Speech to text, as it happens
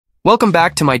Welcome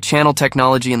back to my channel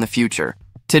Technology in the Future.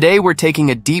 Today we're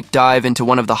taking a deep dive into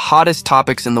one of the hottest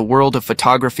topics in the world of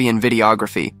photography and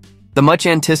videography, the much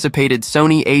anticipated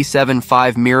Sony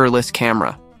A7V mirrorless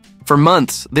camera. For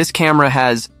months, this camera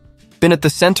has been at the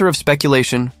center of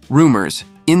speculation, rumors,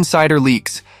 insider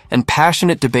leaks, and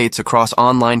passionate debates across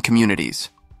online communities.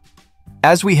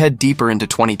 As we head deeper into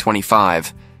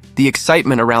 2025, the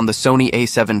excitement around the Sony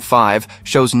A7V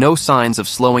shows no signs of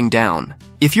slowing down.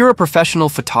 If you're a professional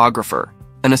photographer,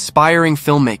 an aspiring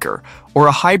filmmaker, or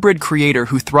a hybrid creator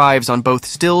who thrives on both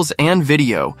stills and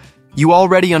video, you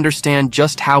already understand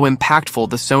just how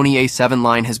impactful the Sony A7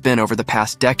 line has been over the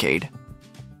past decade.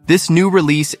 This new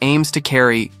release aims to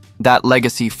carry that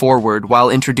legacy forward while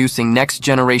introducing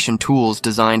next-generation tools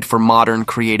designed for modern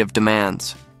creative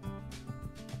demands.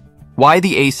 Why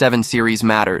the A7 series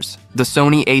matters. The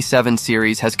Sony A7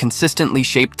 series has consistently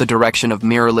shaped the direction of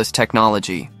mirrorless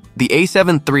technology. The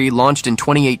A7 III, launched in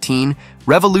 2018,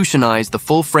 revolutionized the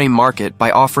full-frame market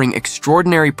by offering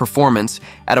extraordinary performance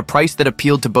at a price that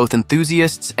appealed to both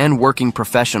enthusiasts and working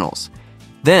professionals.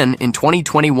 Then, in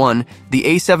 2021, the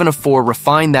A7IV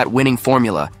refined that winning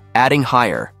formula, adding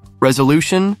higher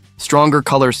resolution, stronger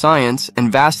color science,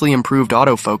 and vastly improved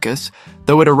autofocus,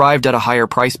 though it arrived at a higher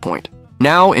price point.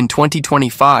 Now, in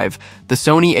 2025, the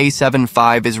Sony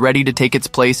A7V is ready to take its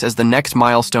place as the next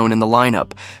milestone in the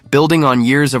lineup, building on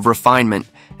years of refinement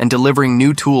and delivering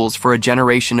new tools for a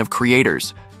generation of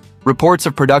creators. Reports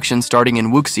of production starting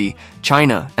in Wuxi,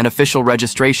 China, and official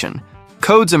registration.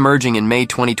 Codes emerging in May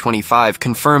 2025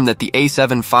 confirm that the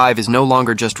A7V is no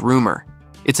longer just rumor.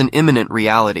 It's an imminent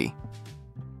reality.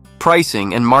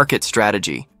 Pricing and market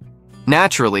strategy.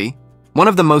 Naturally, one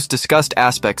of the most discussed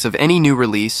aspects of any new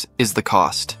release is the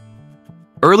cost.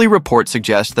 Early reports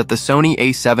suggest that the Sony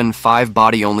A7V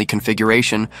body-only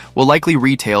configuration will likely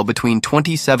retail between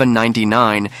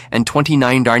 $27.99 and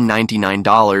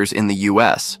 $29.99 in the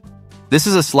US. This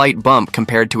is a slight bump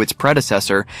compared to its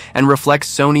predecessor and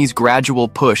reflects Sony's gradual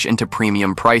push into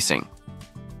premium pricing.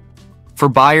 For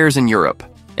buyers in Europe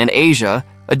and Asia,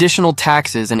 additional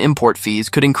taxes and import fees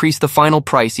could increase the final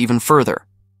price even further.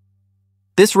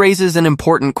 This raises an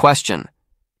important question.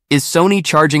 Is Sony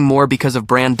charging more because of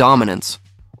brand dominance,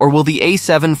 or will the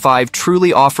A7V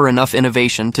truly offer enough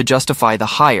innovation to justify the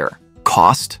higher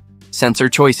cost? Sensor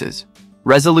choices,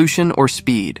 resolution or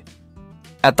speed.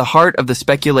 At the heart of the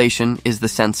speculation is the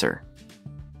sensor.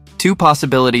 Two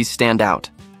possibilities stand out.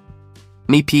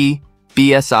 MIP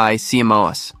BSI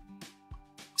CMOS.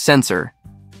 Sensor,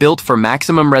 built for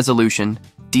maximum resolution,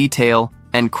 detail,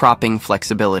 and cropping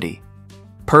flexibility.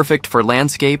 Perfect for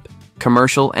landscape,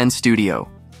 commercial, and studio.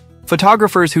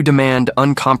 Photographers who demand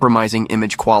uncompromising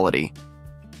image quality.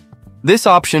 This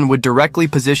option would directly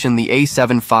position the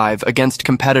A7V against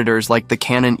competitors like the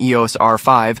Canon EOS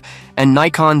R5 and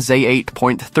Nikon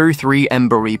Z8.33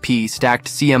 MP stacked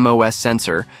CMOS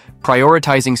sensor,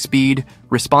 prioritizing speed,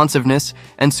 responsiveness,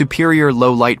 and superior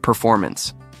low-light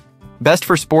performance. Best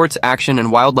for sports, action,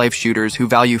 and wildlife shooters who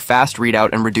value fast readout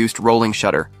and reduced rolling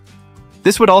shutter.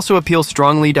 This would also appeal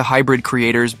strongly to hybrid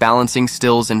creators balancing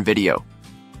stills and video.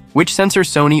 Which sensor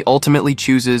Sony ultimately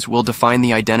chooses will define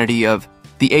the identity of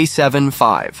the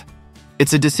A7V.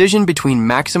 It's a decision between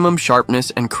maximum sharpness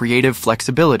and creative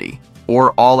flexibility,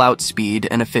 or all-out speed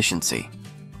and efficiency.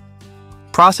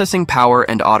 Processing power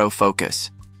and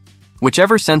autofocus.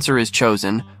 Whichever sensor is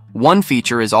chosen, one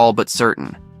feature is all but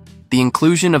certain: the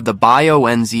inclusion of the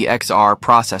BioNZ-XR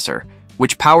processor,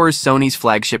 which powers Sony's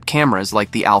flagship cameras like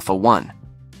the Alpha 1.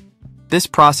 This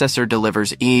processor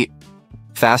delivers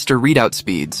faster readout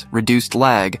speeds, reduced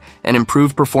lag, and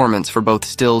improved performance for both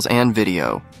stills and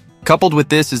video. Coupled with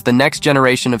this is the next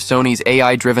generation of Sony's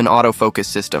AI-driven autofocus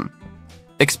system.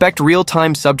 Expect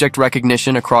real-time subject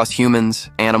recognition across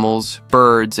humans, animals,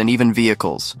 birds, and even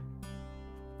vehicles.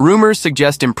 Rumors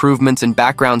suggest improvements in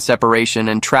background separation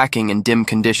and tracking in dim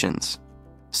conditions,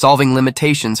 solving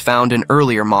limitations found in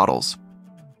earlier models.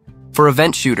 For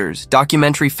event shooters,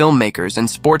 documentary filmmakers, and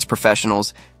sports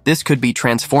professionals, this could be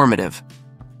transformative.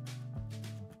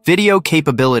 Video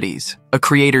capabilities, a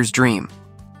creator's dream.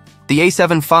 The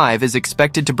A7V is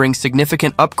expected to bring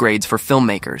significant upgrades for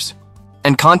filmmakers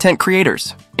and content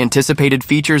creators. Anticipated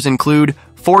features include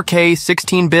 4K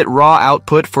 16-bit RAW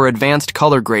output for advanced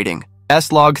color grading,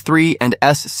 S-Log 3 and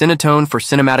S-Cinetone for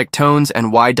cinematic tones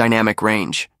and wide dynamic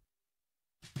range,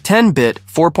 10-bit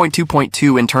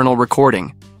 4.2.2 internal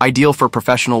recording, ideal for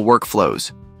professional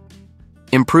workflows.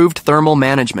 Improved thermal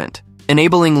management,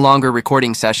 enabling longer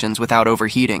recording sessions without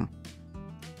overheating.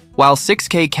 While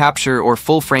 6K capture or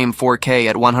full-frame 4K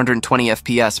at 120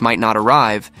 FPS might not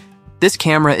arrive, this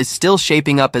camera is still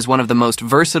shaping up as one of the most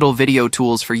versatile video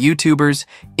tools for YouTubers,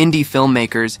 indie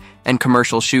filmmakers, and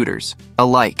commercial shooters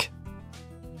alike.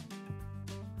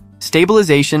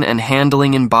 Stabilization and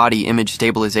handling in body image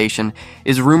stabilization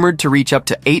is rumored to reach up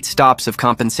to 8 stops of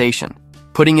compensation,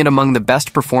 putting it among the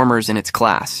best performers in its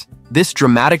class. This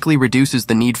dramatically reduces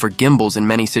the need for gimbals in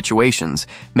many situations,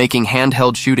 making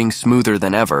handheld shooting smoother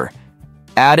than ever.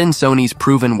 Add in Sony's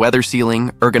proven weather sealing,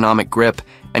 ergonomic grip,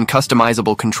 and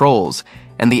customizable controls,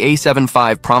 and the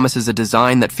A7V promises a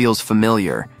design that feels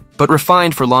familiar, but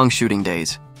refined for long shooting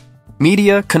days.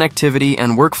 Media, connectivity,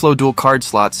 and workflow dual card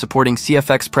slots supporting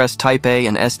CF Express Type A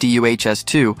and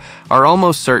SDU-HS2 are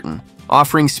almost certain,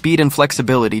 offering speed and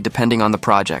flexibility depending on the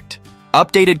project.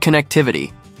 Updated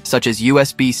connectivity, such as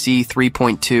USB-C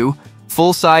 3.2,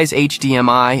 full-size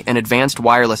HDMI, and advanced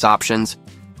wireless options,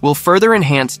 will further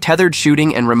enhance tethered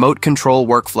shooting and remote control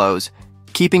workflows,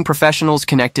 keeping professionals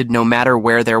connected no matter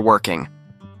where they're working.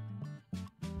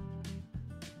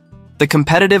 The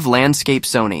competitive landscape.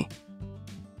 Sony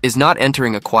is not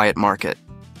entering a quiet market.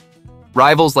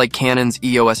 Rivals like Canon's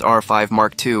EOS R5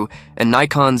 Mark II and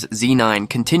Nikon's Z9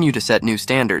 continue to set new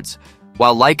standards,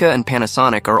 while Leica and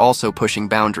Panasonic are also pushing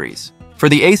boundaries. For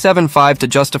the A7V to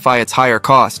justify its higher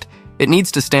cost, it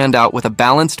needs to stand out with a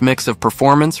balanced mix of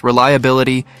performance,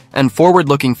 reliability, and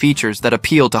forward-looking features that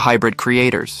appeal to hybrid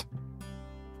creators.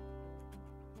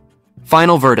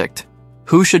 Final verdict: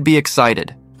 who should be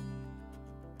excited?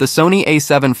 The Sony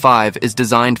A7V is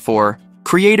designed for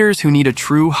creators who need a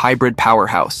true hybrid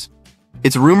powerhouse.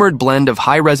 Its rumored blend of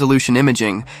high-resolution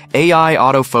imaging, AI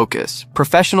autofocus,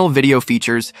 professional video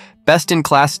features,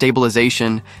 best-in-class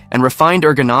stabilization, and refined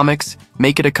ergonomics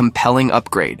make it a compelling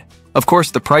upgrade. Of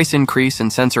course, the price increase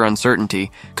and sensor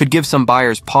uncertainty could give some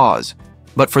buyers pause,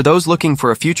 but for those looking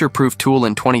for a future-proof tool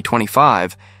in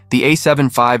 2025, the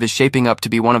A7V is shaping up to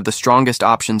be one of the strongest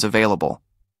options available.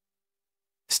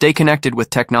 Stay connected with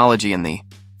technology in the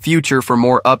future for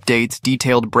more updates,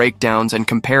 detailed breakdowns, and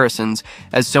comparisons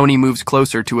as Sony moves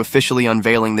closer to officially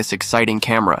unveiling this exciting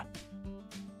camera.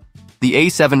 The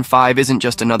A7V isn't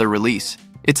just another release,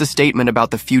 it's a statement about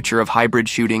the future of hybrid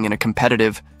shooting in a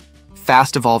competitive,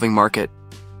 fast-evolving market.